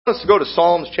Let's go to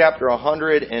Psalms chapter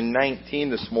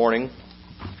 119 this morning.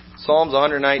 Psalms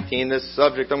 119, this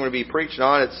subject I'm going to be preaching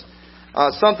on. It's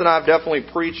something I've definitely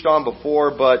preached on before,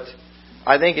 but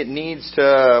I think we need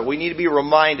to be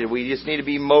reminded. We just need to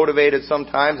be motivated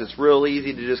sometimes. It's real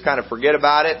easy to just kind of forget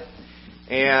about it.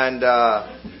 And,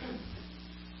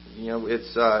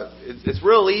 it's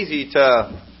real easy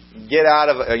to get out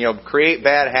of, create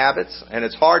bad habits, and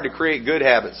it's hard to create good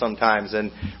habits sometimes. And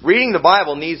reading the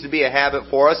Bible needs to be a habit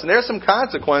for us, and there's some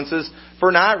consequences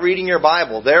for not reading your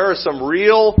Bible. There are some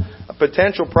real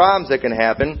potential problems that can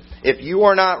happen if you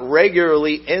are not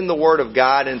regularly in the Word of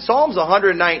God. In Psalms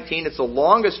 119, it's the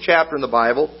longest chapter in the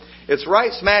Bible. It's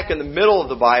right smack in the middle of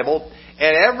the Bible,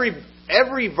 and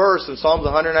every verse in Psalms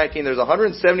 119, there's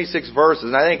 176 verses,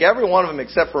 and I think every one of them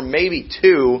except for maybe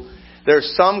two,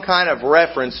 there's some kind of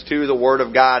reference to the Word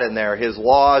of God in there. His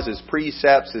laws, His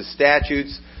precepts, His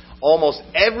statutes. Almost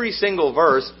every single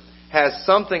verse has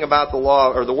something about the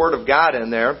law or the Word of God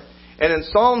in there. And in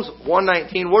Psalms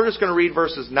 119, we're just going to read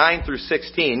verses 9 through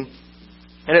 16.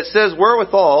 And it says,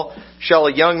 "Wherewithal shall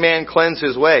a young man cleanse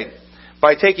his way?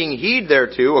 By taking heed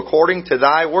thereto according to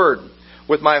Thy word.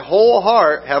 With my whole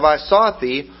heart have I sought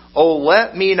Thee. O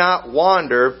let me not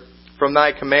wander from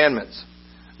Thy commandments.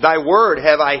 Thy word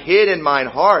have I hid in mine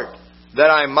heart,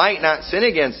 that I might not sin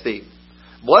against Thee.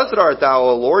 Blessed art Thou,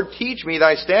 O Lord, teach me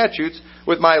Thy statutes.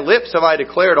 With my lips have I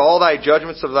declared all Thy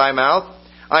judgments of Thy mouth.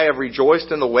 I have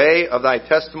rejoiced in the way of Thy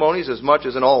testimonies as much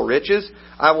as in all riches.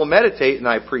 I will meditate in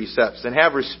Thy precepts, and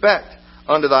have respect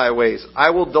unto Thy ways.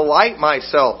 I will delight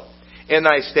myself in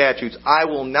Thy statutes. I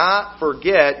will not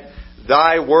forget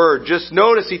Thy word." Just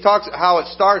notice he talks how it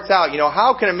starts out.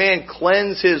 How can a man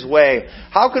cleanse his way?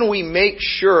 How can we make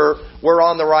sure we're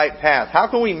on the right path? How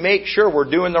can we make sure we're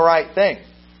doing the right thing?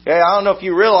 Okay, I don't know if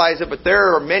you realize it, but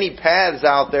there are many paths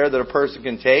out there that a person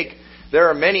can take. There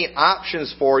are many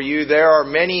options for you. There are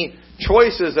many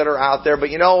choices that are out there. But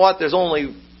you know what? There's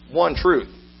only one truth.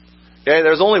 Okay,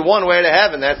 there's only one way to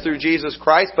heaven. That's through Jesus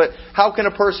Christ. But how can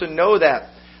a person know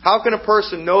that? How can a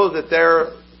person know that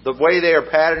the way they are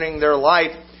patterning their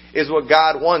life is what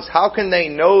God wants? How can they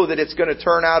know that it's going to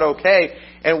turn out okay?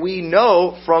 And we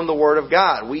know from the Word of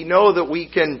God. We know that we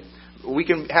can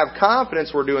have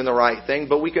confidence we're doing the right thing,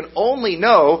 but we can only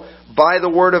know by the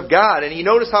Word of God. And you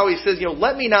notice how he says,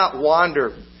 let me not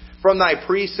wander from Thy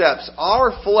precepts.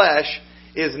 Our flesh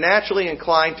is naturally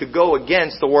inclined to go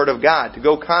against the Word of God, to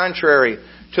go contrary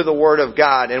to the Word of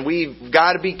God. And we've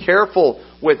got to be careful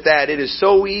with that. It is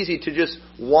so easy to just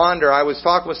wander. I was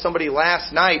talking with somebody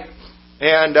last night,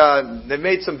 and they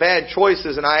made some bad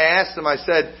choices, and I asked them, I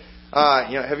said,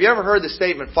 have you ever heard the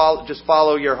statement, just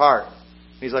follow your heart?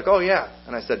 And he's like, "Oh yeah."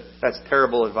 And I said, "That's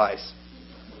terrible advice."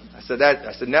 I said,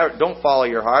 "Never, don't follow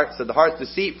your heart." I said, "The heart's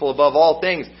deceitful above all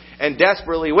things and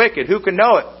desperately wicked. Who can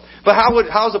know it?" But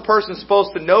how is a person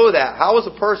supposed to know that? How is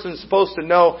a person supposed to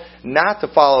know not to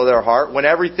follow their heart when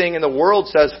everything in the world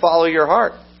says follow your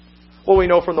heart? Well, we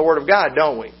know from the Word of God,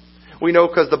 don't we? We know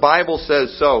because the Bible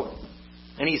says so.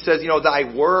 And He says,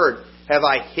 Thy word have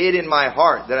I hid in my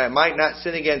heart, that I might not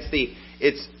sin against Thee.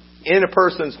 It's in a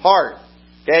person's heart.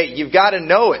 Okay? You've got to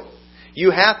know it. You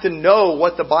have to know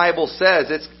what the Bible says.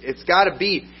 It's got to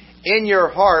be in your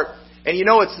heart. And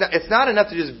it's not enough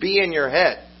to just be in your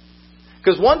head.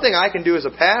 Because one thing I can do as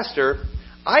a pastor,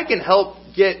 I can help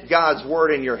get God's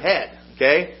Word in your head.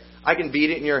 Okay? I can beat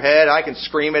it in your head. I can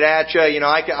scream it at you.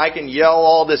 I can yell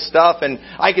all this stuff, and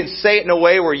I can say it in a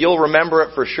way where you'll remember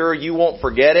it for sure. You won't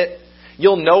forget it.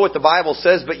 You'll know what the Bible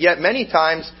says. But yet many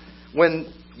times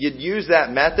when you use that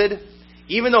method,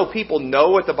 even though people know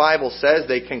what the Bible says,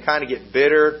 they can kind of get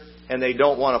bitter and they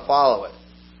don't want to follow it.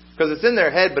 Because it's in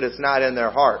their head, but it's not in their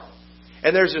heart.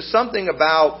 And there's just something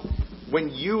about when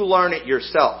you learn it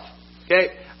yourself. Okay?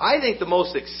 I think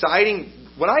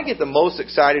when I get the most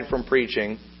excited from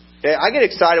preaching, okay, I get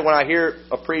excited when I hear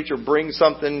a preacher bring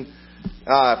something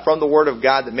from the Word of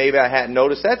God that maybe I hadn't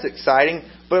noticed. That's exciting.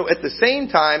 But at the same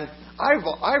time,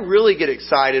 I really get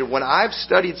excited when I've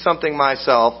studied something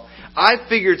myself, I've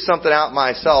figured something out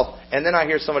myself, and then I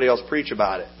hear somebody else preach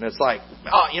about it. And it's like,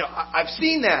 I've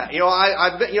seen that.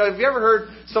 Have you ever heard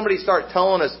somebody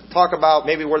talk about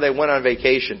maybe where they went on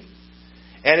vacation?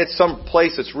 And it's some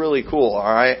place that's really cool,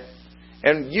 all right?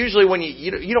 And usually when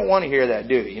you don't want to hear that,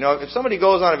 do you? If somebody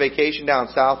goes on a vacation down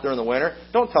south during the winter,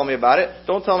 don't tell me about it.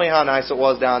 Don't tell me how nice it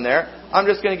was down there. I'm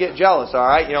just going to get jealous, all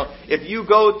right? If you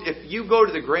go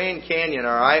to the Grand Canyon,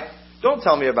 all right, don't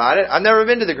tell me about it. I've never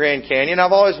been to the Grand Canyon.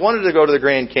 I've always wanted to go to the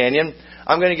Grand Canyon.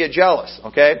 I'm going to get jealous,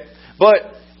 okay?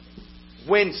 But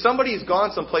when somebody's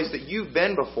gone someplace that you've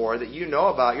been before, that you know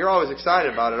about, you're always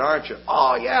excited about it, aren't you?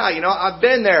 Oh, yeah, I've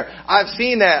been there. I've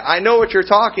seen that. I know what you're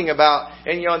talking about.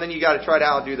 And, and then you got to try to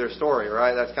outdo their story,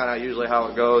 right? That's kind of usually how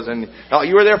it goes. And, oh,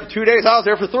 you were there for 2 days. I was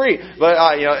there for 3.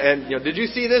 But, did you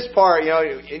see this part?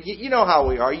 You know how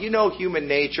we are. You know human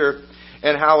nature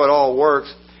and how it all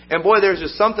works. And, boy, there's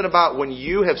just something about when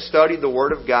you have studied the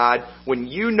Word of God, when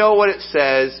you know what it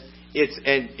says,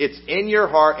 it's in your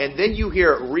heart, and then you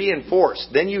hear it reinforced.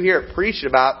 Then you hear it preached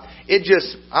about. It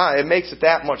just it makes it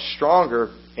that much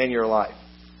stronger in your life.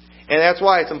 And that's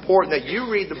why it's important that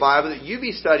you read the Bible, that you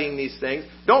be studying these things.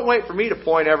 Don't wait for me to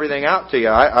point everything out to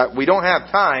you. We don't have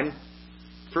time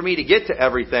for me to get to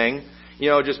everything.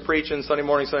 Just preaching Sunday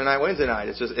morning, Sunday night, Wednesday night.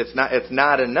 It's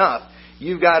not enough.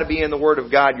 You've got to be in the Word of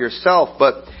God yourself.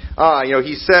 But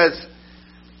he says,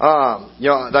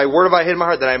 thy word have I hid in my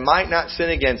heart that I might not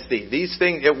sin against thee. These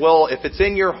things, if it's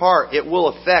in your heart, it will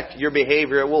affect your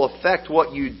behavior. It will affect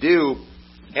what you do.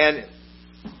 And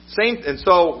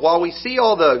so while we see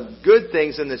all the good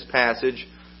things in this passage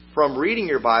from reading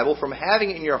your Bible, from having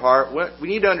it in your heart, we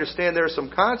need to understand there are some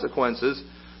consequences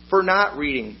for not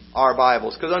reading our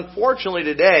Bibles. Because unfortunately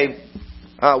today,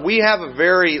 we have a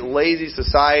very lazy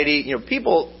society. A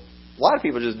lot of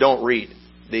people just don't read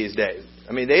these days.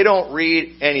 They don't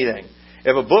read anything.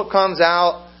 If a book comes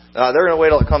out, they're going to wait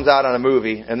till it comes out on a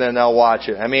movie, and then they'll watch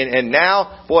it. And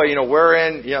now, boy, we're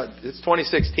in, it's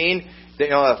 2016.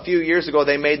 A few years ago,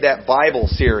 they made that Bible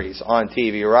series on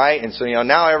TV, right? And so,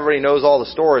 now everybody knows all the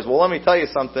stories. Well, let me tell you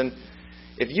something.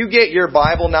 If you get your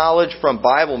Bible knowledge from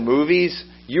Bible movies,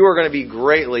 you are going to be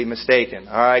greatly mistaken,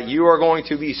 all right? You are going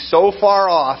to be so far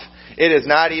off, it is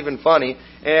not even funny.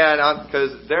 And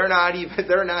because they're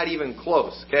not even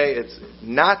close. Okay, it's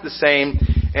not the same,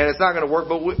 and it's not going to work.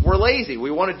 But we're lazy. We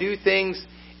want to do things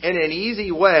in an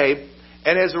easy way,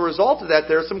 and as a result of that,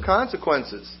 there are some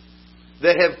consequences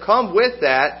that have come with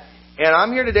that. And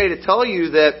I'm here today to tell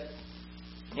you that,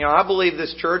 I believe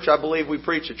this church. I believe we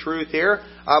preach the truth here.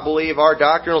 I believe our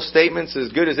doctrinal statement's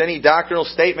as good as any doctrinal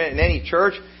statement in any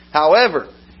church. However,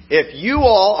 if you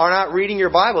all are not reading your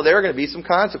Bible, there are going to be some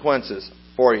consequences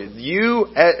for you. You,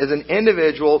 as an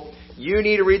individual, you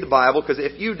need to read the Bible, because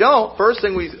if you don't, first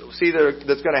thing we see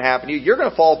that's going to happen to you, you're going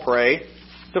to fall prey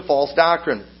to false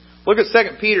doctrine. Look at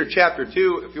 2 Peter chapter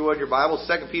 2, if you would, your Bible.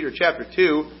 2 Peter chapter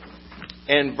 2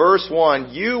 and verse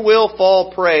 1. You will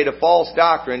fall prey to false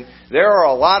doctrine. There are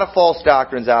a lot of false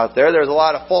doctrines out there. There's a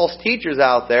lot of false teachers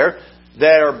out there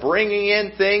that are bringing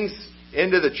in things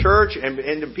into the church and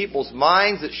into people's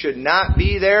minds that should not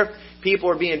be there. People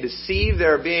are being deceived.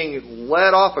 They're being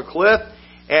led off a cliff.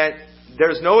 And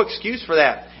there's no excuse for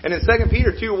that. And in 2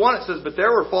 Peter 2:1 it says, but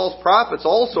there were false prophets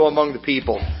also among the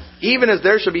people, even as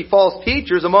there shall be false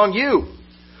teachers among you,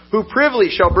 who privily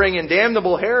shall bring in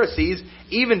damnable heresies,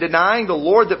 even denying the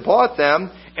Lord that bought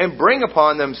them, and bring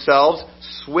upon themselves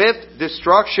swift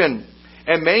destruction.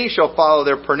 And many shall follow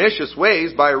their pernicious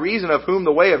ways, by reason of whom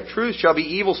the way of truth shall be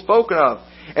evil spoken of.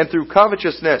 And through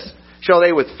covetousness shall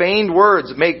they with feigned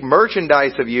words make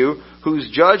merchandise of you, whose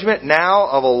judgment now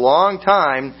of a long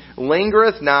time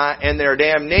lingereth not, and their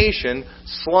damnation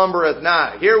slumbereth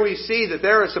not. Here we see that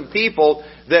there are some people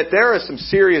that there is some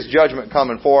serious judgment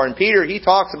coming for. And Peter, he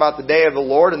talks about the day of the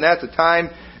Lord, and that's a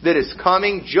time that is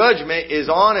coming. Judgment is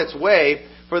on its way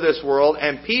for this world,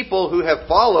 and people who have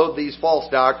followed these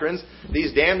false doctrines,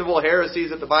 these damnable heresies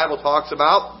that the Bible talks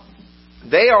about,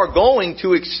 they are going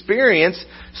to experience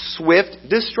swift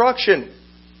destruction.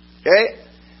 Okay?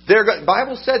 The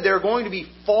Bible said there are going to be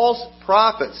false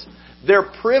prophets. They're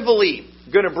privily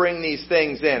going to bring these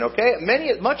things in. Okay?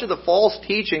 Much of the false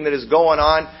teaching that is going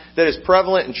on, that is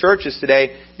prevalent in churches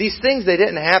today, these things, they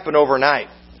didn't happen overnight.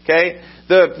 Okay?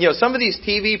 Some of these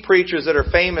TV preachers that are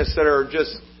famous, that are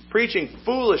just preaching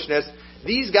foolishness,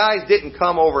 these guys didn't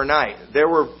come overnight.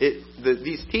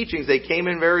 These teachings, they came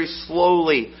in very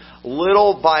slowly,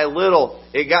 little by little.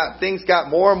 Things got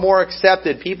more and more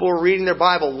accepted. People were reading their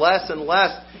Bible less and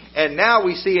less. And now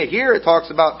we see it here. It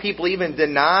talks about people even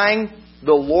denying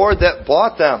the Lord that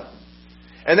bought them.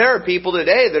 And there are people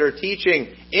today that are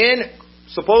teaching in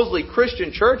supposedly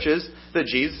Christian churches that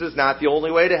Jesus is not the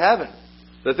only way to heaven.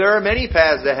 That there are many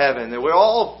paths to heaven. That we're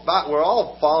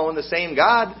all following the same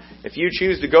God. If you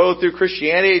choose to go through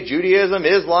Christianity, Judaism,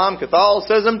 Islam,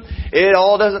 Catholicism, it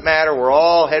all doesn't matter. We're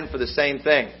all heading for the same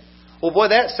thing. Well, boy,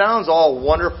 that sounds all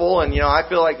wonderful, and I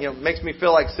feel like it makes me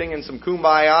feel like singing some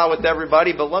kumbaya with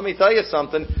everybody. But let me tell you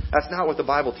something: that's not what the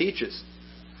Bible teaches.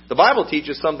 The Bible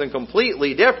teaches something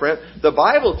completely different. The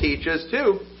Bible teaches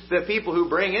too that people who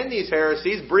bring in these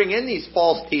heresies, bring in these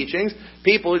false teachings,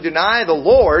 people who deny the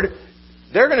Lord,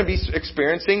 they're going to be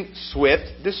experiencing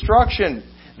swift destruction.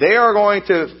 They are going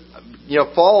to,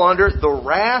 fall under the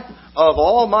wrath of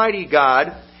Almighty God.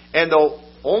 And the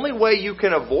only way you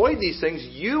can avoid these things,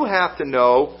 you have to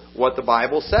know what the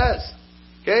Bible says.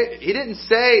 Okay? He didn't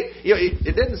say,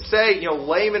 it didn't say,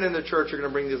 laymen in the church are going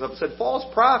to bring this up. It said false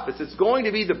prophets. It's going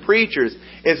to be the preachers.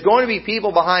 It's going to be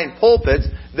people behind pulpits.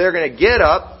 They're going to get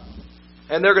up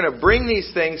and they're going to bring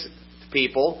these things to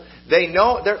people. They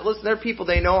know, they're people,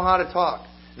 they know how to talk.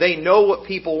 They know what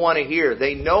people want to hear.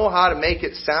 They know how to make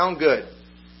it sound good.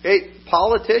 Okay?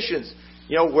 Politicians,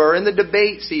 we're in the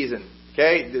debate season.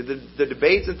 Okay? The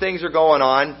debates and things are going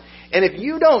on. And if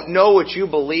you don't know what you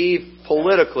believe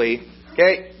politically,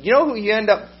 okay, you know who you end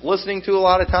up listening to a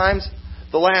lot of times?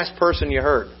 The last person you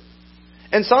heard.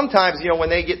 And sometimes, when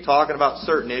they get talking about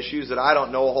certain issues that I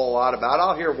don't know a whole lot about,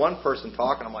 I'll hear one person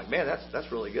talk and I'm like, man,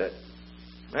 that's really good.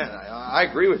 Man, I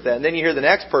agree with that. And then you hear the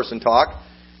next person talk,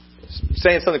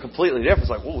 saying something completely different. It's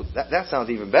like, whoa, that sounds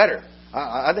even better.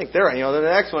 I think they're, then the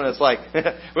next one is like,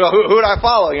 well, who would I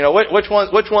follow? Which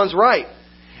one's right?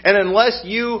 And unless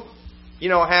you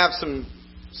have some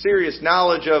serious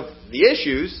knowledge of the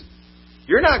issues,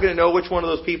 you're not going to know which one of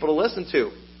those people to listen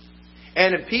to.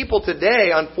 And people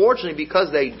today, unfortunately, because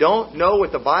they don't know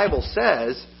what the Bible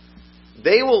says,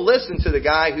 they will listen to the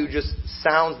guy who just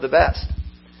sounds the best.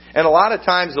 And a lot of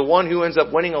times the one who ends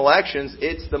up winning elections,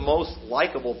 it's the most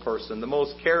likable person, the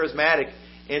most charismatic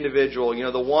individual,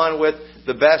 the one with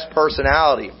the best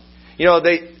personality.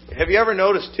 Have you ever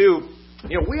noticed too,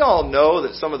 we all know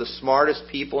that some of the smartest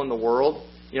people in the world,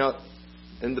 they're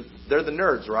the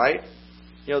nerds, right?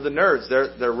 The nerds,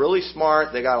 they're really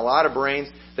smart, they got a lot of brains,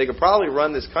 they could probably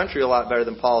run this country a lot better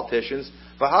than politicians,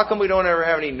 but how come we don't ever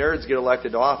have any nerds get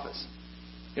elected to office?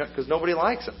 Because nobody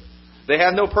likes them. They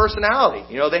have no personality.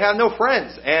 They have no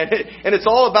friends. And it's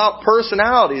all about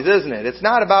personalities, isn't it? It's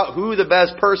not about who the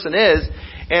best person is.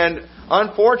 And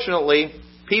unfortunately,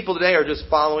 people today are just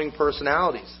following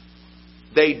personalities.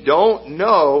 They don't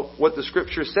know what the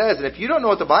Scripture says. And if you don't know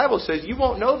what the Bible says, you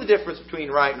won't know the difference between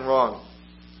right and wrong.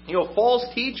 False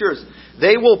teachers,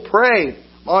 they will prey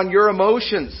on your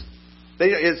emotions.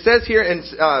 It says here in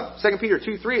 2 Peter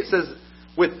 2:3, it says,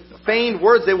 with feigned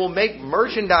words, they will make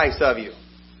merchandise of you.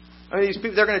 These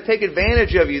people, they're going to take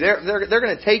advantage of you. They're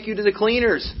going to take you to the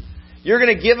cleaners. You're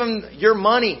going to give them your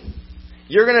money.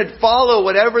 You're going to follow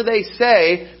whatever they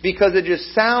say because it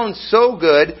just sounds so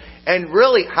good. And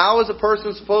really, how is a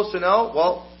person supposed to know?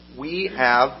 Well, we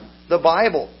have the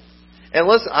Bible. And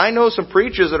listen, I know some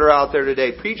preachers that are out there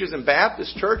today, preachers in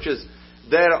Baptist churches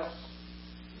that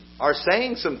are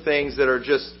saying some things that are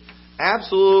just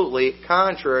absolutely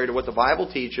contrary to what the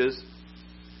Bible teaches.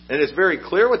 And it's very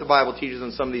clear what the Bible teaches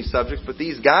on some of these subjects. But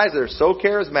these guys, they're so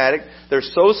charismatic. They're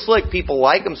so slick. People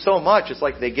like them so much. It's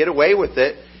like they get away with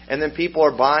it. And then people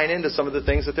are buying into some of the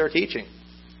things that they're teaching.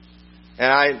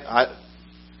 And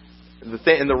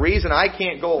the reason I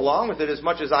can't go along with it as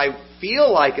much as I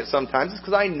feel like it sometimes is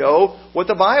because I know what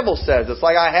the Bible says. It's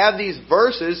like I have these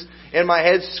verses in my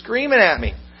head screaming at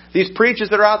me. These preachers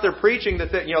that are out there preaching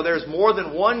that there's more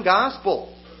than one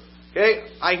gospel. Okay,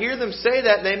 I hear them say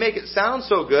that and they make it sound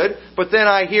so good, but then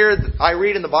I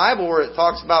read in the Bible where it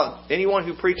talks about anyone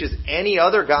who preaches any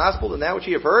other gospel than that which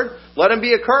you have heard, let him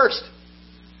be accursed.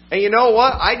 And you know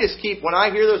what? When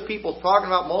I hear those people talking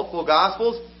about multiple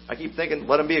gospels, I keep thinking,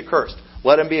 let him be accursed.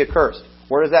 Let him be accursed.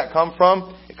 Where does that come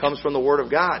from? It comes from the Word of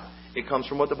God. It comes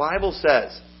from what the Bible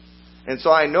says. And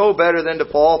so I know better than to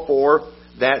fall for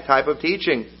that type of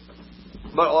teaching.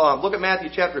 But look at Matthew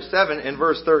chapter 7 and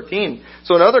verse 13.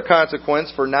 So another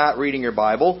consequence for not reading your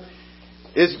Bible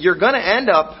is you're going to end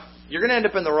up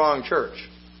in the wrong church.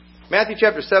 Matthew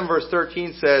chapter 7 verse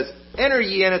 13 says, enter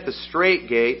ye in at the strait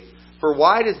gate, for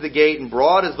wide is the gate and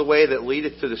broad is the way that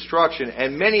leadeth to destruction,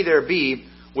 and many there be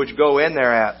which go in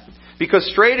thereat. Because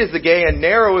strait is the gate and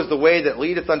narrow is the way that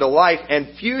leadeth unto life,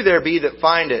 and few there be that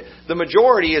find it. The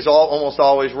majority is almost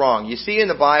always wrong. You see in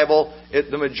the Bible,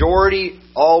 the majority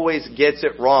always gets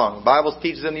it wrong. The Bible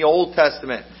teaches in the Old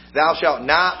Testament, thou shalt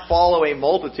not follow a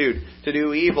multitude to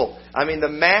do evil. The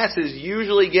masses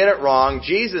usually get it wrong.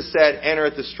 Jesus said, enter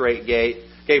at the strait gate.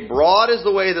 Okay, broad is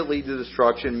the way that leads to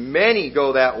destruction. Many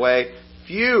go that way.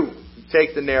 Few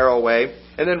take the narrow way.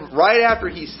 And then right after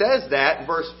he says that, in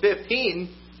verse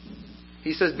 15,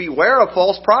 he says, beware of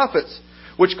false prophets,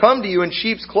 which come to you in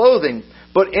sheep's clothing,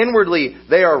 but inwardly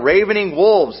they are ravening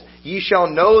wolves. Ye shall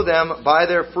know them by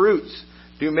their fruits.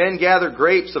 Do men gather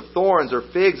grapes of thorns or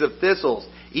figs of thistles?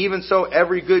 Even so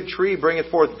every good tree bringeth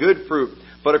forth good fruit,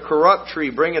 but a corrupt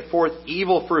tree bringeth forth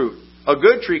evil fruit. A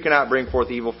good tree cannot bring forth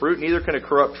evil fruit, neither can a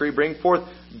corrupt tree bring forth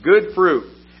good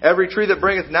fruit. Every tree that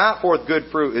bringeth not forth good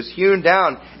fruit is hewn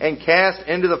down and cast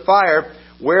into the fire.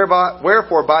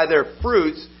 Wherefore by their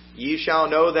fruits ye shall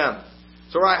know them.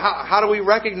 So how do we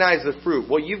recognize the fruit?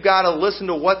 Well, you've got to listen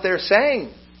to what they're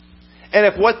saying. And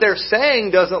if what they're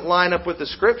saying doesn't line up with the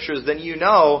Scriptures, then you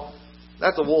know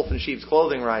that's a wolf in sheep's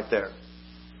clothing right there.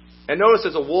 And notice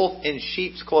it's a wolf in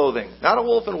sheep's clothing, not a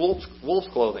wolf in wolf's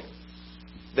clothing.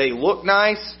 They look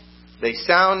nice, they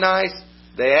sound nice,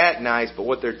 they act nice, but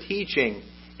what they're teaching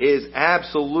is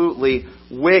absolutely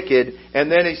wicked.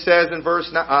 And then he says in verse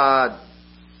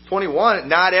 21,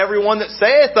 not everyone that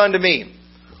saith unto me,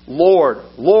 Lord,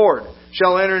 Lord,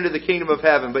 shall enter into the kingdom of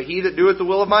heaven, but he that doeth the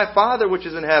will of my Father which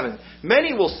is in heaven.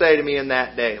 Many will say to me in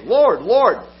that day, Lord,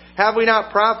 Lord, have we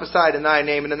not prophesied in thy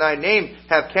name, and in thy name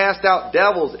have cast out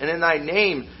devils, and in thy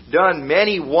name done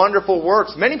many wonderful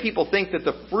works? Many people think that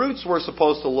the fruits we're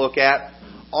supposed to look at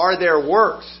are their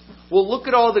works. Well, look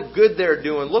at all the good they're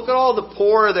doing. Look at all the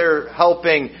poor they're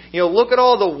helping. Look at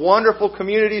all the wonderful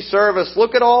community service.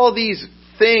 Look at all these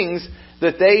things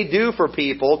that they do for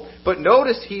people. But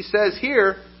notice he says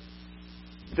here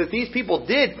that these people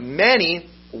did many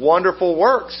wonderful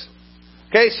works.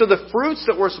 Okay, so the fruits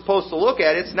that we're supposed to look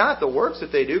at, it's not the works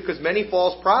that they do, because many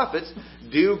false prophets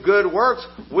do good works.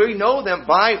 We know them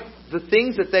by the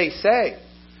things that they say,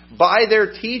 by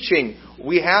their teaching.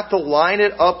 We have to line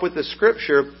it up with the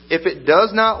Scripture. If it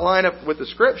does not line up with the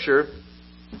Scripture,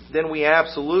 then we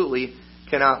absolutely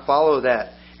cannot follow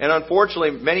that. And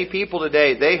unfortunately, many people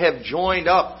today, they have joined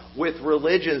up with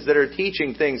religions that are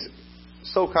teaching things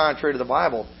so contrary to the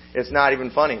Bible, it's not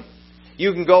even funny.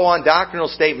 You can go on doctrinal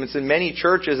statements in many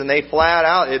churches and they flat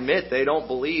out admit they don't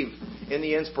believe in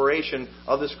the inspiration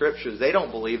of the Scriptures. They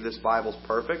don't believe this Bible's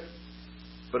perfect.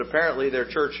 But apparently their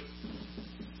church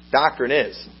doctrine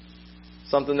is.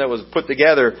 Something that was put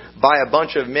together by a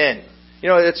bunch of men.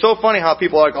 It's so funny how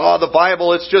people are like, oh, the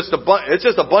Bible, it's just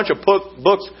a bunch of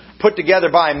books put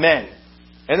together by men.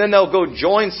 And then they'll go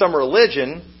join some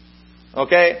religion,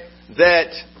 okay,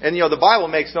 the Bible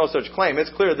makes no such claim. It's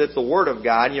clear that it's the Word of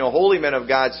God. Holy men of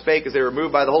God spake as they were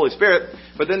moved by the Holy Spirit.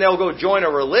 But then they'll go join a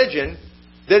religion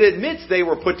that admits they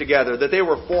were put together, that they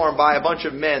were formed by a bunch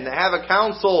of men, that have a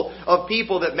council of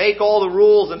people that make all the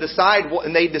rules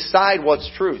and they decide what's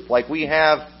truth. Like we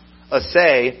have a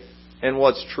say in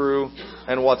what's true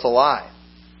and what's a lie.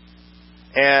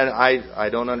 And I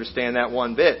don't understand that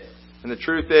one bit. And the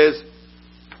truth is,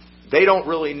 they don't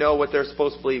really know what they're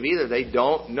supposed to believe either. They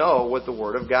don't know what the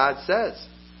Word of God says.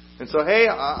 And so, hey,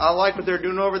 I like what they're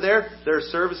doing over there. Their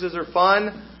services are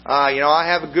fun. I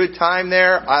have a good time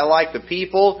there. I like the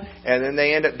people. And then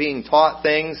they end up being taught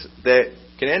things that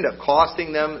can end up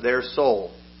costing them their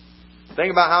soul.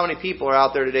 Think about how many people are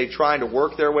out there today trying to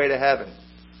work their way to heaven.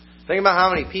 Think about how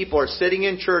many people are sitting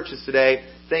in churches today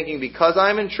thinking, because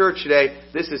I'm in church today,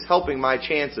 this is helping my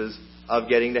chances of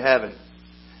getting to heaven.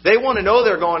 They want to know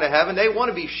they're going to heaven. They want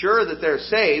to be sure that they're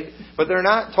saved. But they're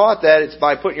not taught that it's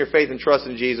by putting your faith and trust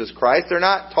in Jesus Christ. They're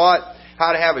not taught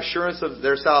how to have assurance of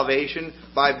their salvation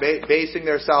by basing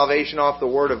their salvation off the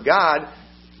Word of God.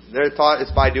 They're taught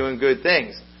it's by doing good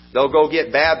things. They'll go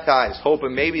get baptized,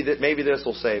 hoping maybe this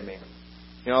will save me.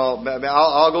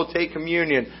 I'll go take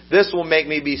communion. This will make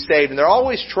me be saved. And they're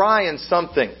always trying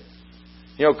something.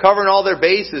 Covering all their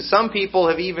bases. Some people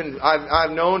have even, I've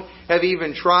known, have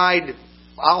even tried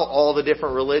out all the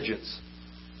different religions.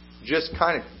 Just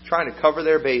kind of trying to cover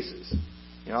their bases.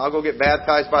 I'll go get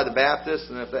baptized by the Baptists,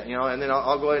 and and then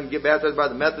I'll go ahead and get baptized by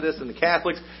the Methodists and the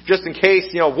Catholics, just in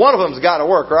case, one of them's got to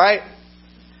work, right?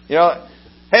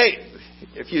 Hey,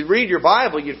 if you read your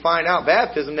Bible, you'd find out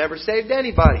baptism never saved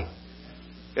anybody.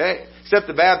 Okay? Except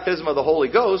the baptism of the Holy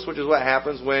Ghost, which is what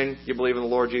happens when you believe in the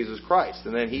Lord Jesus Christ.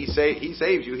 And then He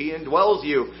saves you. He indwells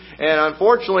you. And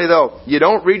unfortunately, though, you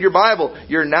don't read your Bible,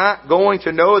 you're not going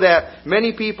to know that.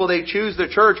 Many people, they choose the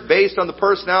church based on the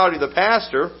personality of the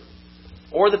pastor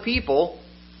or the people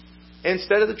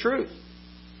instead of the truth.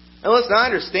 And listen, I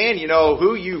understand,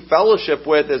 who you fellowship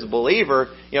with as a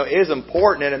believer, is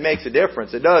important and it makes a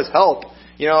difference. It does help.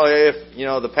 If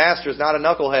the pastor's not a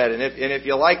knucklehead, and if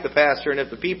you like the pastor, and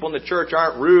if the people in the church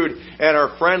aren't rude and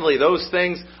are friendly, those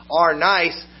things are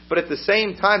nice. But at the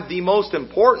same time, the most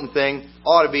important thing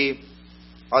ought to be,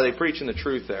 are they preaching the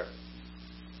truth there?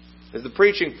 Is the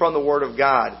preaching from the Word of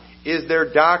God? Is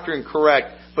their doctrine correct?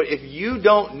 But if you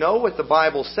don't know what the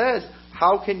Bible says,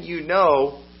 how can you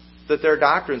know that their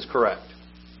doctrine's correct?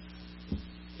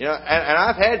 And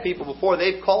I've had people before,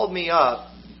 they've called me up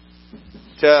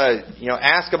to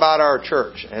ask about our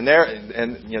church, and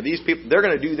these people, they're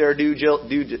going to do their due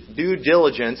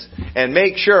diligence and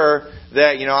make sure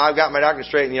that, I've got my doctrine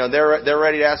straight, and, they're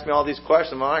ready to ask me all these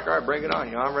questions. I'm like, all right, bring it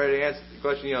on. I'm ready to answer the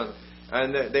question,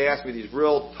 And they ask me these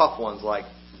real tough ones like,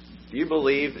 do you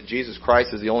believe that Jesus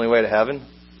Christ is the only way to heaven?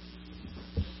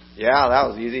 Yeah, that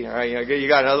was easy. All right, you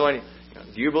got another one.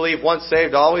 Do you believe once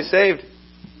saved, always saved?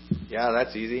 Yeah,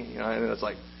 that's easy. And it's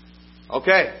like,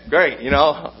 okay, great.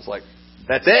 I was like,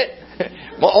 that's it?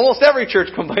 Well, almost every church,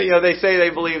 they say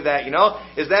they believe that.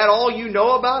 Is that all you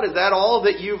know about? Is that all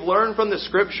that you've learned from the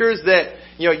Scriptures that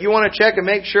you want to check and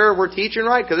make sure we're teaching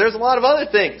right? Because there's a lot of other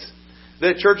things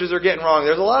that churches are getting wrong.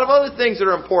 There's a lot of other things that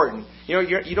are important.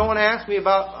 You don't want to ask me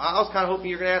about. I was kind of hoping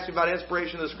you were going to ask me about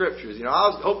inspiration of the Scriptures. I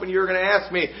was hoping you were going to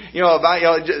ask me, about.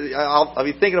 I'll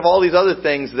be thinking of all these other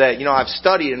things that I've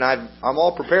studied and I'm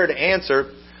all prepared to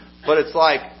answer. But it's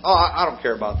like, I don't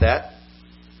care about that.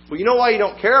 Well, you know why you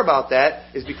don't care about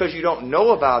that is because you don't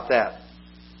know about that.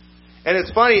 And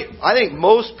it's funny. I think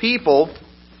most people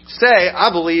say,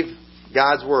 I believe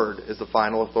God's Word is the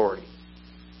final authority.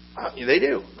 They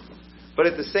do. But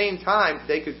at the same time,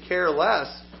 they could care less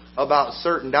about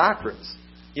certain doctrines.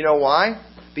 You know why?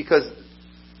 Because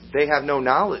they have no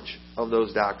knowledge of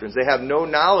those doctrines. They have no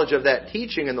knowledge of that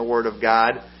teaching in the Word of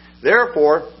God.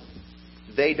 Therefore,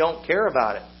 they don't care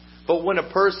about it. But when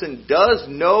a person does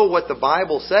know what the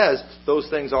Bible says, those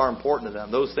things are important to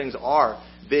them. Those things are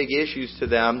big issues to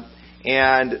them.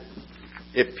 And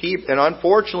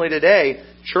unfortunately today,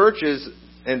 churches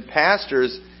and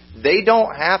pastors, they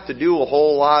don't have to do a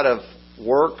whole lot of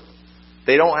work.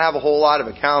 They don't have a whole lot of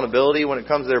accountability when it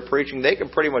comes to their preaching. They can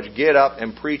pretty much get up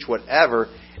and preach whatever,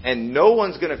 and no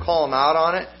one's going to call them out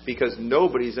on it because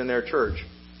nobody's in their church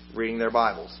reading their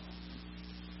Bibles.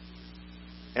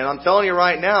 And I'm telling you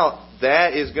right now,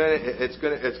 that is it's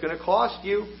going to cost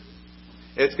you.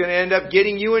 It's going to end up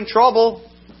getting you in trouble.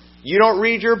 You don't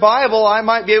read your Bible, I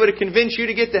might be able to convince you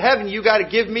to get to heaven. You got to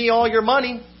give me all your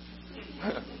money.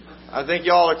 I think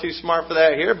y'all are too smart for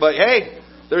that here, but hey,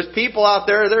 there's people out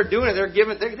there, they're doing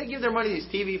it. They give their money to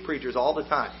these TV preachers all the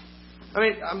time. I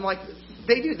mean, I'm like,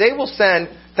 they will send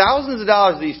thousands of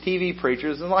dollars to these TV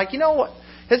preachers, and like, you know what?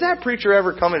 Has that preacher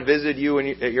ever come and visited you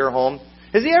at your home?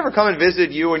 Has he ever come and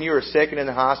visited you when you were sick and in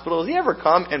the hospital? Has he ever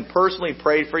come and personally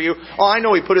prayed for you? Oh, I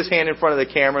know he put his hand in front of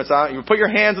the camera. So you put your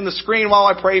hands on the screen while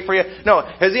I pray for you. No,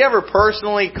 has he ever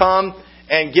personally come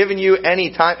and given you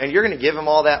any time? And you're going to give him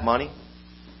all that money?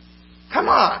 Come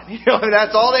on,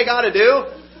 that's all they got to do.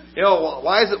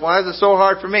 Why is it so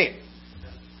hard for me?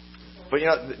 But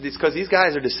it's because these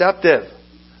guys are deceptive.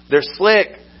 They're slick.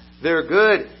 They're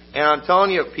good. And I'm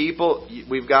telling you, people,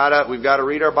 we've got to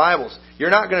read our Bibles. You're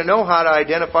not going to know how to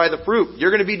identify the fruit. You're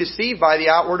going to be deceived by the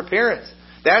outward appearance.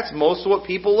 That's most of what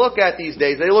people look at these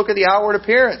days. They look at the outward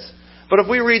appearance. But if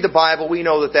we read the Bible, we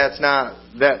know that's not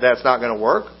going to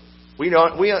work. We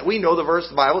know the verse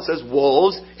of the Bible that says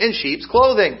wolves in sheep's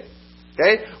clothing.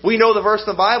 Okay? We know the verse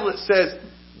in the Bible that says,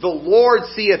 the Lord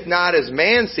seeth not as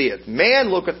man seeth.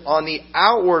 Man looketh on the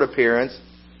outward appearance,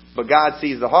 but God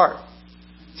sees the heart.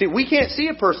 See, we can't see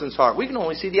a person's heart. We can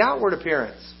only see the outward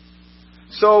appearance.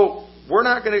 So, we're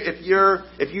not going to,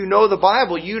 if you know the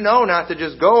Bible, you know not to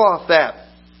just go off that.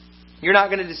 You're not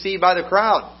going to deceive by the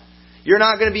crowd. You're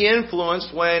not going to be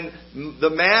influenced when the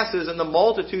masses and the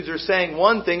multitudes are saying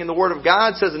one thing and the Word of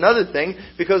God says another thing,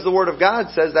 because the Word of God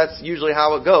says that's usually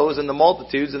how it goes, and the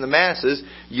multitudes and the masses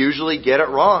usually get it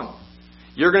wrong.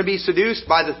 You're going to be seduced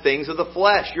by the things of the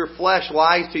flesh. Your flesh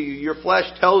lies to you. Your flesh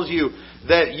tells you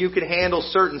that you can handle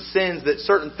certain sins, that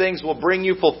certain things will bring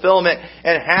you fulfillment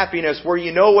and happiness, where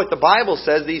you know what the Bible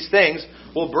says these things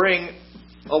will bring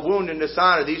a wound and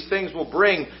dishonor. These things will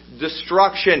bring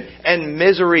destruction and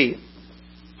misery.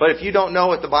 But if you don't know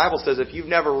what the Bible says, if you've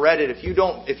never read it, if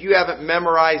you haven't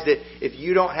memorized it, if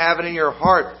you don't have it in your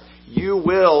heart, you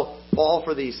will fall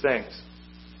for these things.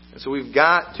 And so we've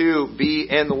got to be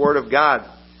in the Word of God.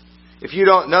 If you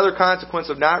don't, another consequence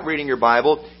of not reading your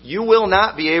Bible, you will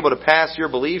not be able to pass your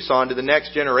beliefs on to the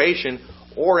next generation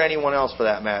or anyone else for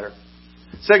that matter.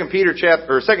 2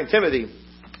 Timothy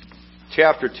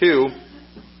chapter 2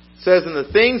 says, "And the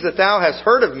things that thou hast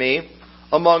heard of me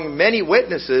among many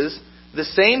witnesses, the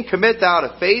same commit thou to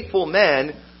faithful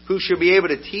men who shall be able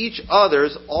to teach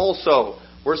others also."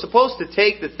 We're supposed to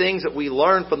take the things that we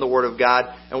learn from the Word of God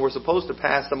and we're supposed to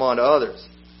pass them on to others.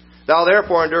 "Thou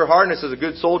therefore endure hardness as a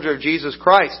good soldier of Jesus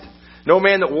Christ. No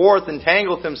man that warreth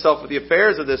entangleth himself with the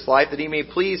affairs of this life, that he may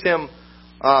please him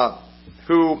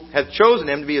who hath chosen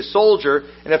him to be a soldier.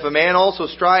 And if a man also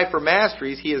strive for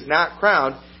masteries, he is not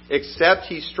crowned, except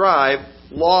he strive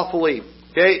lawfully."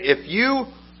 Okay, if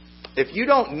you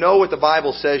don't know what the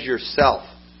Bible says yourself,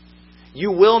 you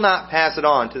will not pass it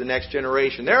on to the next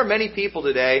generation. There are many people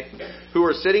today who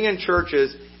are sitting in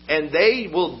churches and they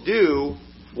will do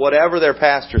whatever their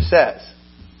pastor says.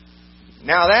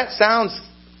 Now that sounds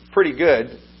pretty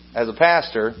good as a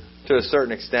pastor to a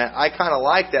certain extent. I kind of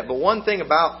like that. But one thing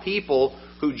about people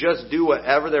who just do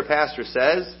whatever their pastor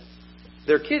says,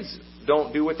 their kids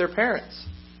don't do what their parents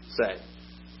say.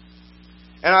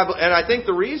 And I think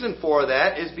the reason for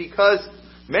that is because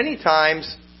many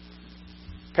times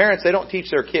parents, they don't teach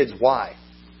their kids why.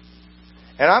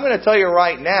 And I'm going to tell you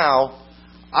right now,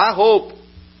 I hope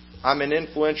I'm an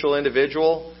influential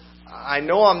individual. I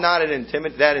know I'm not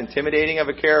that intimidating of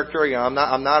a character. You know,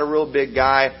 I'm not a real big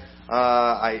guy.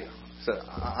 I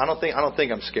don't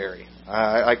think I'm scary.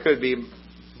 I could be,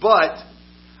 but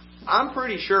I'm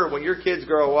pretty sure when your kids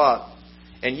grow up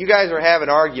and you guys are having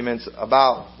arguments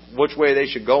about which way they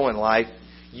should go in life,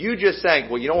 you just think,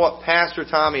 well, you know what Pastor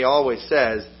Tommy always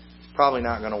says, it's probably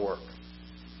not going to work.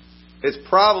 It's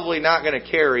probably not going to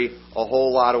carry a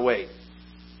whole lot of weight.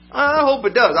 I hope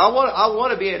it does. I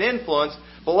want to be an influence,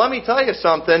 but let me tell you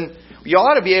something. You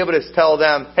ought to be able to tell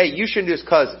them, hey, you shouldn't do this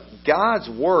because God's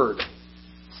Word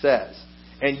says.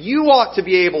 And you ought to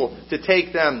be able to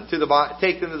take them to the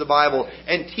Bible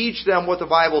and teach them what the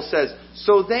Bible says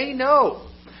so they know.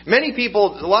 Many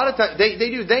people, a lot of times,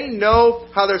 they know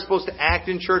how they're supposed to act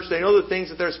in church. They know the things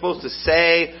that they're supposed to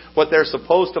say, what they're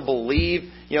supposed to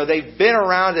believe. You know, they've been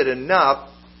around it enough.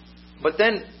 But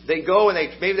then they go and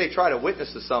maybe they try to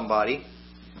witness to somebody,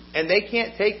 and they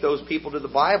can't take those people to the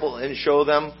Bible and show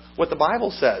them what the Bible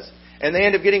says. And they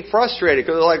end up getting frustrated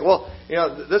because they're like, well, you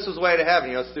know, this is the way to heaven.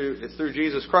 You know, it's through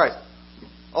Jesus Christ.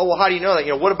 Oh, well, how do you know that?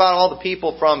 You know, what about all the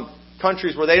people from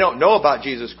countries where they don't know about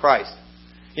Jesus Christ?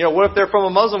 You know, what if they're from a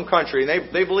Muslim country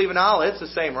and they believe in Allah? It's the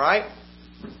same, right?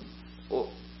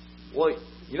 Well,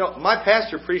 you know, my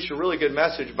pastor preached a really good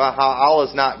message about how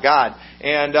Allah's not God,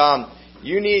 and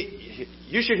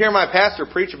you should hear my pastor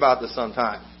preach about this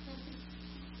sometime.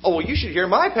 Oh, well, you should hear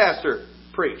my pastor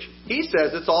preach. He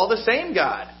says it's all the same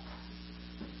God.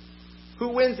 Who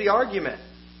wins the argument?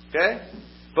 Okay?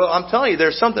 But I'm telling you,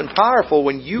 there's something powerful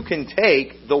when you can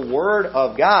take the Word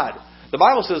of God. The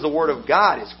Bible says the Word of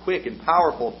God is quick and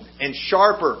powerful and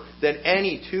sharper than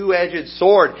any two-edged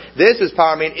sword. This is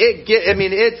power.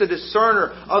 It's a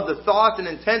discerner of the thoughts and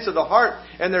intents of the heart.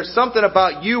 And there's something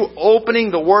about you opening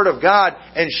the Word of God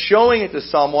and showing it to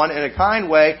someone in a kind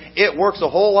way. It works a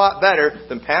whole lot better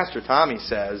than Pastor Tommy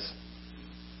says,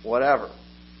 whatever.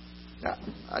 Now,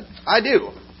 I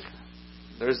do.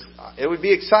 It would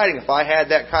be exciting if I had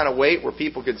that kind of weight where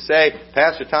people could say,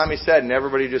 Pastor Tommy said, and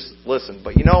everybody just listened.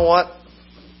 But you know what?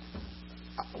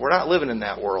 We're not living in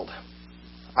that world.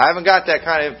 I haven't got that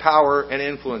kind of power and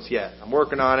influence yet. I'm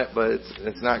working on it, but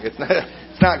it's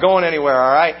not going anywhere,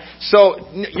 all right? So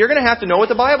you're going to have to know what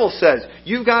the Bible says.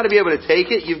 You've got to be able to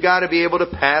take it. You've got to be able to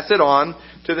pass it on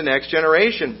to the next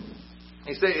generation.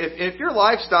 You say, if your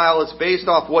lifestyle is based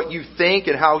off what you think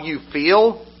and how you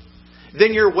feel,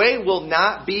 then your way will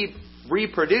not be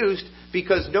reproduced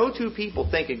because no two people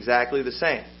think exactly the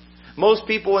same. Most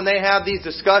people, when they have these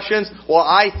discussions, well,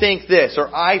 I think this or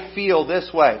I feel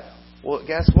this way. Well,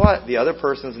 guess what? The other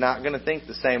person's not going to think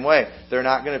the same way. They're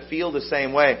not going to feel the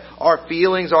same way. Our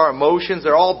feelings, our emotions,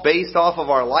 they're all based off of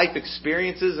our life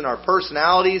experiences and our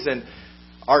personalities and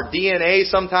our DNA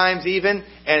sometimes even.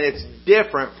 And it's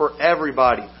different for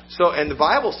everybody. And the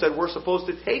Bible said we're supposed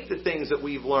to take the things that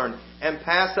we've learned and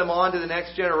pass them on to the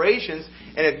next generations.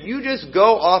 And if you just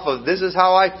go off of this is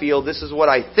how I feel, this is what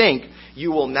I think,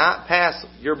 you will not pass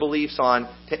your beliefs on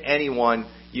to anyone.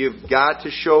 You've got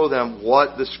to show them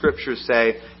what the Scriptures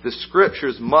say. The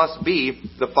Scriptures must be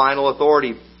the final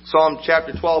authority. Psalm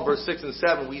chapter 12, verse 6 and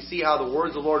 7, we see how the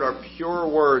words of the Lord are pure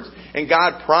words. And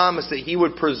God promised that He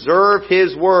would preserve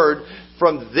His word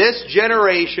from this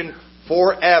generation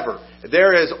forever.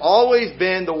 There has always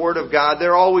been the Word of God.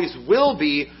 There always will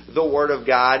be the Word of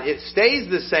God. It stays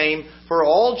the same for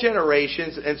all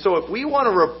generations. And so if we want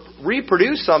to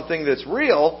reproduce something that's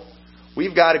real,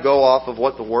 we've got to go off of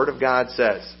what the Word of God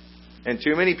says. And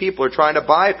too many people are trying to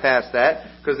bypass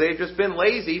that because they've just been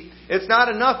lazy. It's not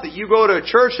enough that you go to a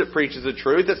church that preaches the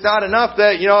truth. It's not enough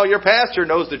that, your pastor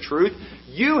knows the truth.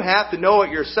 You have to know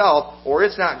it yourself or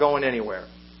it's not going anywhere.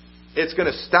 It's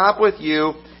going to stop with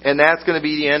you, and that's going to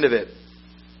be the end of it.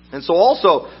 And so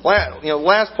also,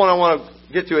 last point I want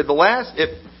to get to it.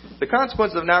 If the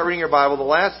consequences of not reading your Bible, the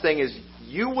last thing is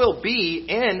you will be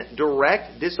in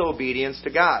direct disobedience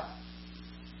to God.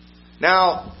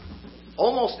 Now,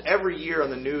 almost every year on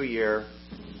the New Year,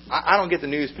 I don't get the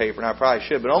newspaper, and I probably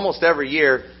should, but almost every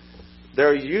year,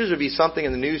 there usually be something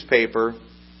in the newspaper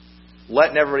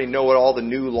letting everybody know what all the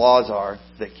new laws are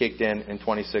that kicked in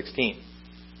 2016.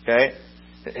 Okay?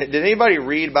 Did anybody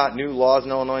read about new laws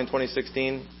in Illinois in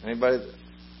 2016? Anybody?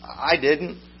 I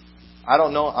didn't. I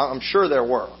don't know. I'm sure there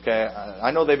were. Okay,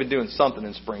 I know they've been doing something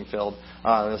in Springfield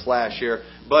this last year.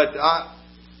 But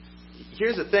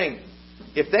here's the thing: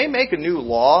 if they make a new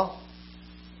law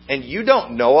and you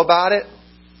don't know about it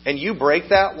and you break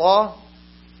that law,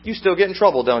 you still get in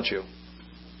trouble, don't you?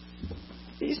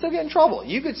 You still get in trouble.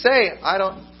 You could say, I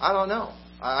don't know.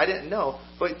 I didn't know.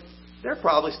 But they're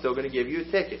probably still going to give you a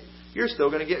ticket. You're still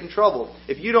going to get in trouble.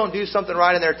 If you don't do something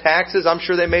right in their taxes, I'm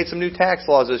sure they made some new tax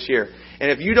laws this year.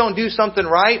 And if you don't do something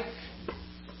right,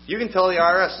 you can tell the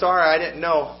IRS, sorry, I didn't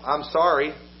know. I'm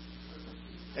sorry.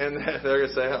 And they're going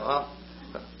to say, well,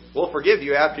 we'll forgive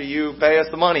you after you pay us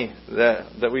the money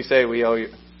that we say we owe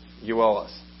you owe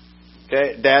us.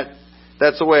 Okay?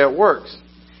 That's the way it works.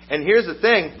 And here's the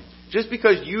thing. Just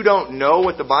because you don't know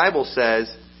what the Bible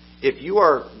says, if you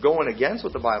are going against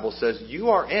what the Bible says, you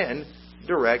are in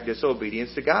direct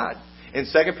disobedience to God. In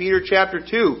 2 Peter chapter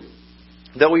 2,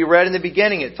 that we read in the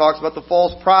beginning, it talks about the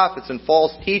false prophets and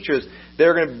false teachers.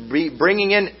 They're going to be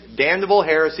bringing in damnable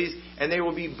heresies, and they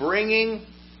will be bringing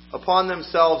upon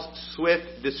themselves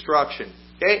swift destruction.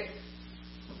 Okay?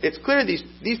 It's clear these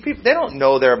people, they don't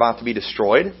know they're about to be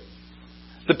destroyed.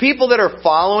 The people that are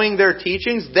following their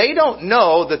teachings, they don't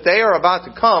know that they are about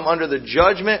to come under the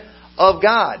judgment of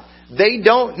God. They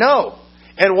don't know.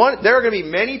 And there are going to be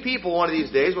many people one of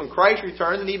these days when Christ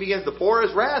returns and He begins to pour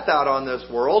His wrath out on this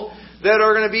world that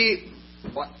are going to be,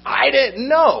 I didn't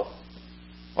know.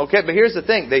 Okay, but here's the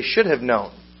thing. They should have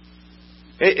known.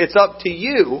 It's up to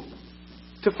you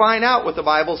to find out what the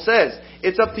Bible says.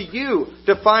 It's up to you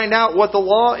to find out what the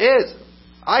law is.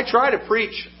 I try to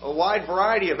preach a wide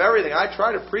variety of everything. I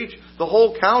try to preach the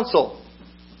whole counsel.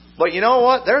 But you know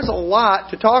what? There's a lot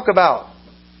to talk about.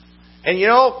 And you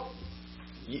know,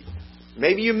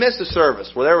 maybe you missed a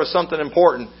service where there was something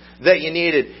important that you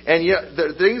needed.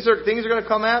 And things are going to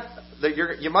come at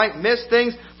that you might miss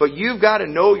things, but you've got to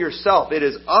know yourself. It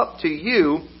is up to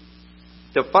you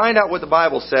to find out what the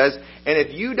Bible says. And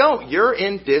if you don't, you're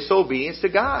in disobedience to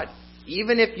God.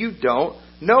 Even if you don't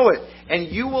know it. And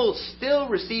you will still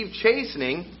receive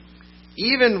chastening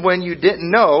even when you didn't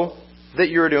know that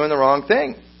you were doing the wrong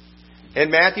thing.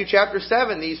 In Matthew chapter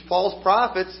 7, these false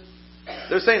prophets,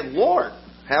 they're saying, Lord,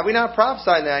 have we not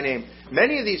prophesied in Thy name?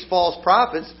 Many of these false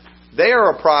prophets, they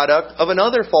are a product of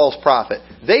another false prophet.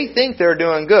 They think they're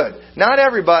doing good. Not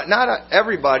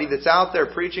everybody that's out there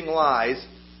preaching lies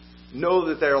know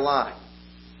that they're lying.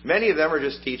 Many of them are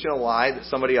just teaching a lie that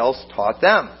somebody else taught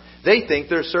them. They think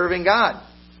they're serving God.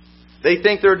 They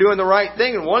think they're doing the right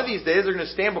thing. And one of these days they're going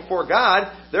to stand before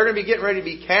God. They're going to be getting ready to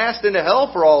be cast into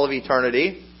hell for all of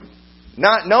eternity.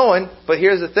 Not knowing, but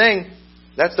here's the thing.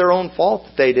 That's their own fault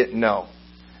that they didn't know.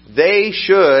 They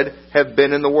should have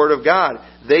been in the Word of God.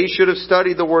 They should have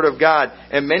studied the Word of God.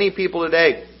 And many people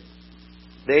today,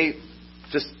 they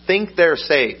just think they're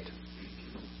saved.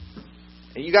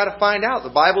 And you got to find out. The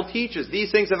Bible teaches,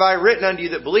 these things have I written unto you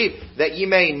that believe, that ye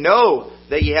may know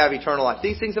that ye have eternal life.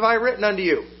 These things have I written unto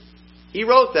you. He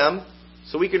wrote them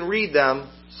so we can read them,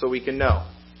 so we can know.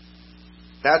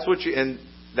 And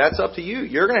that's up to you.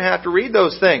 You're going to have to read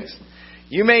those things.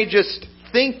 You may just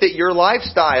think that your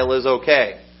lifestyle is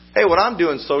okay. Hey, what I'm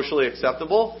doing is socially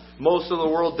acceptable. Most of the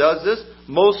world does this.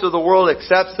 Most of the world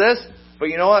accepts this. But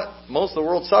you know what? Most of the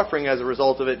world's suffering as a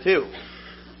result of it too.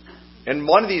 And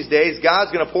one of these days,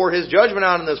 God's going to pour His judgment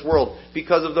out in this world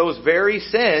because of those very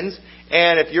sins.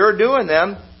 And if you're doing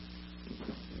them,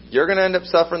 you're going to end up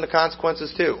suffering the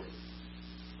consequences too.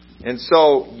 And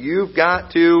so you've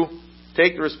got to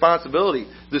take the responsibility.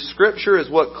 The Scripture is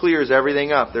what clears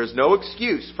everything up. There's no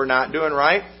excuse for not doing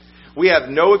right. We have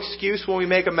no excuse when we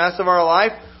make a mess of our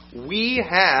life. We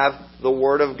have the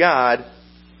Word of God.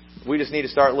 We just need to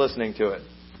start listening to it.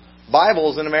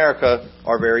 Bibles in America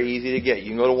are very easy to get. You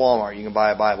can go to Walmart. You can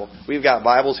buy a Bible. We've got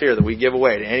Bibles here that we give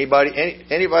away to anybody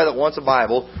that wants a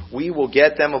Bible. We will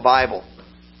get them a Bible.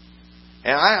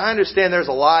 And I understand there's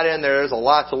a lot in there. There's a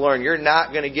lot to learn. You're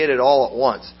not going to get it all at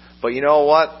once. But you know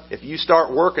what? If you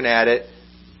start working at it,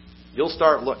 you'll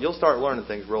start learning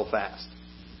things real fast.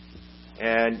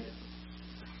 And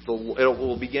it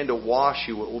will begin to wash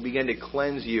you. It will begin to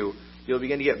cleanse you. You'll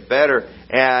begin to get better.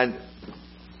 And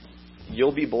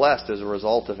you'll be blessed as a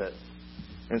result of it.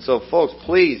 And so, folks,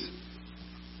 please,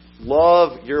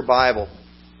 love your Bible.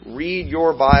 Read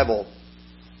your Bible.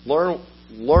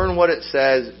 Learn what it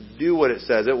says. Do what it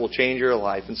says. It will change your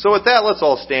life. And so with that, let's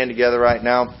all stand together right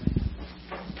now.